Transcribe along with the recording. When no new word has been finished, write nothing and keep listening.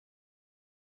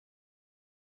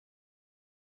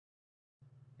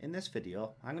In this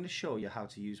video, I'm going to show you how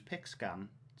to use PixScan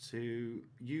to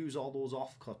use all those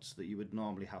offcuts that you would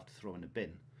normally have to throw in a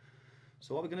bin.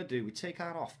 So what we're going to do, we take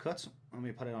our offcut and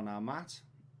we put it on our mat,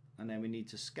 and then we need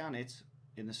to scan it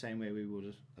in the same way we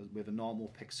would with a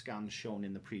normal PixScan shown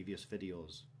in the previous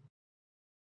videos.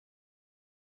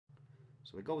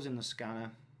 So it goes in the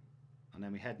scanner and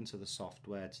then we head into the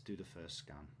software to do the first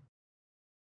scan.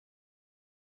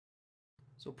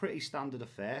 So pretty standard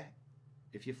affair.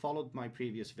 If you followed my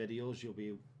previous videos, you'll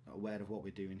be aware of what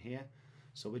we're doing here.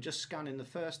 So we're just scanning the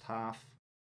first half.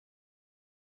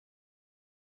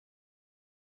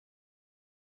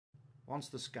 Once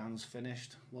the scan's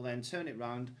finished, we'll then turn it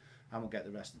round and we'll get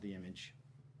the rest of the image.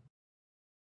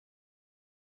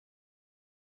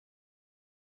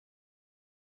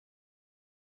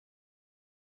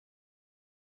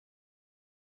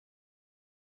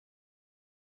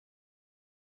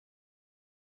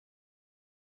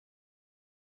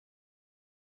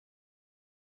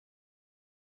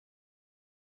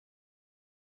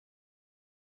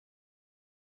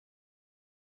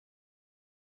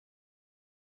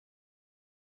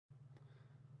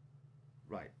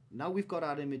 Right, now we've got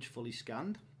our image fully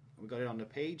scanned, we've got it on the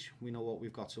page, we know what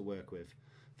we've got to work with.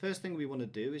 First thing we want to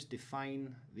do is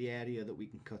define the area that we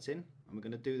can cut in, and we're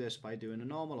going to do this by doing a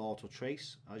normal auto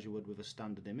trace as you would with a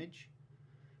standard image.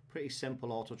 Pretty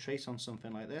simple auto trace on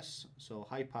something like this, so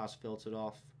high pass filter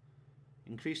off,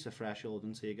 increase the threshold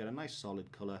until you get a nice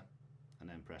solid colour, and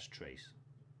then press trace.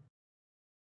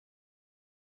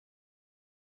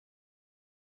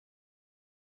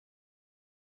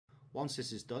 Once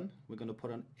this is done, we're going to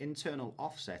put an internal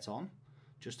offset on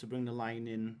just to bring the line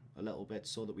in a little bit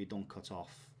so that we don't cut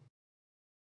off.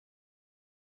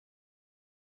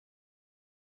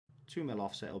 2mm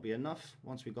offset will be enough.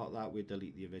 Once we've got that, we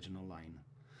delete the original line.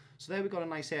 So there we've got a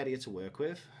nice area to work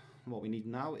with. What we need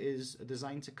now is a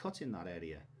design to cut in that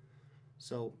area.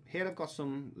 So here I've got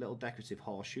some little decorative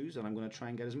horseshoes, and I'm going to try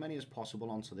and get as many as possible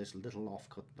onto this little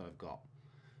offcut that I've got.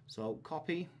 So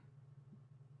copy,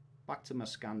 back to my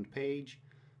scanned page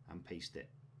and paste it.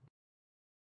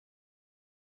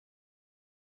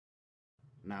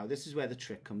 Now this is where the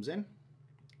trick comes in.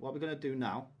 What we're going to do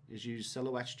now is use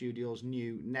Silhouette Studio's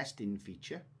new nesting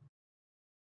feature.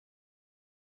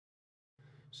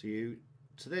 So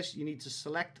to this you need to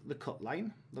select the cut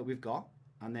line that we've got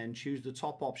and then choose the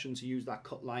top option to use that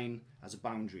cut line as a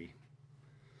boundary.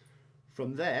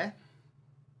 From there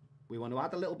we want to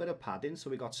add a little bit of padding so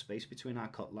we've got space between our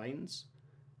cut lines.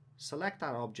 Select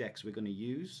our objects we're going to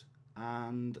use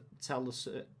and tell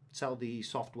the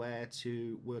software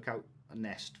to work out a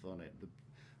nest for it,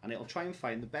 and it'll try and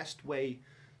find the best way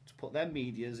to put their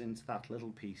medias into that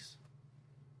little piece.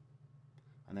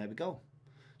 And there we go.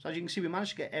 So as you can see, we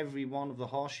managed to get every one of the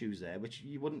horseshoes there, which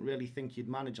you wouldn't really think you'd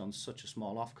manage on such a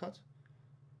small offcut.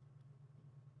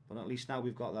 But at least now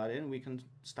we've got that in, we can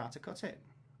start to cut it.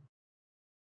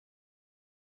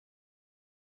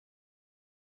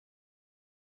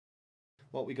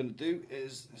 What we're going to do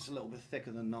is, it's a little bit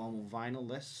thicker than normal vinyl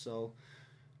this, so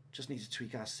just need to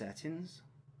tweak our settings.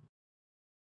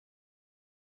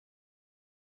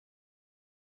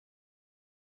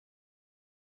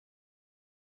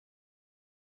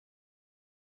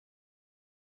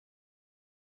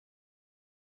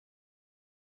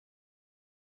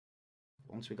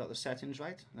 Once we've got the settings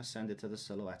right, let's send it to the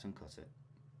Silhouette and cut it.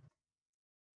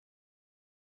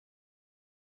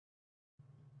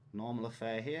 Normal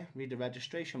affair here. Read the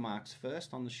registration marks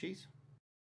first on the sheet.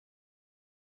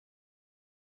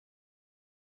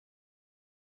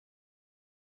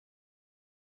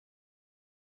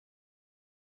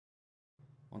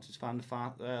 Once it's found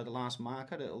the last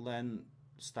marker, it'll then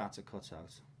start to cut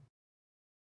out.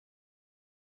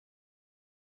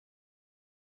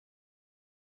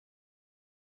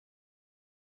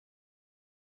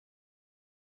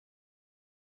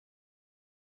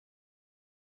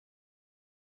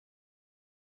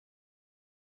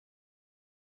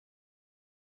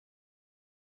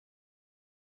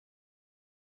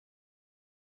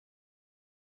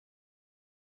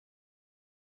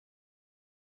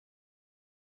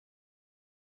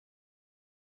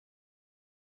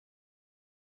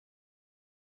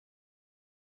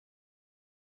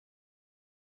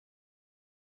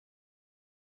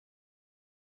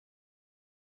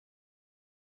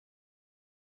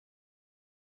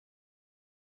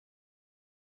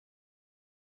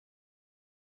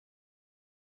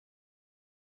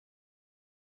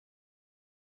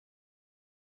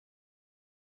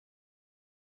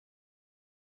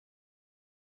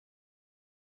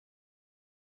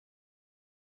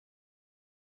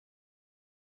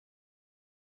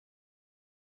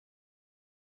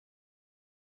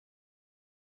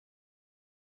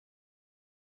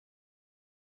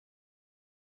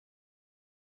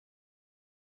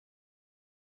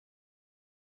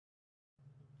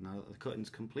 Now that the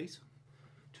cutting's complete,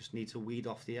 just need to weed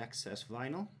off the excess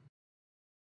vinyl.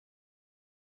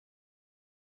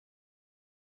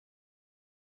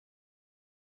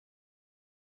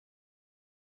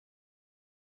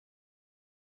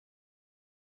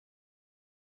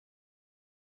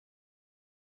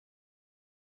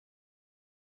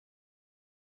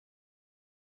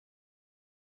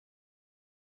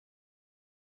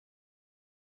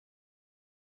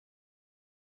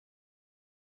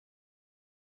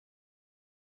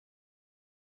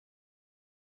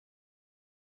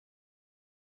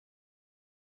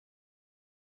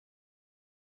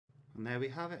 And there we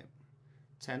have it.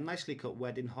 10 nicely cut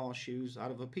wedding horseshoes out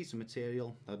of a piece of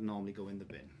material that would normally go in the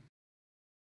bin.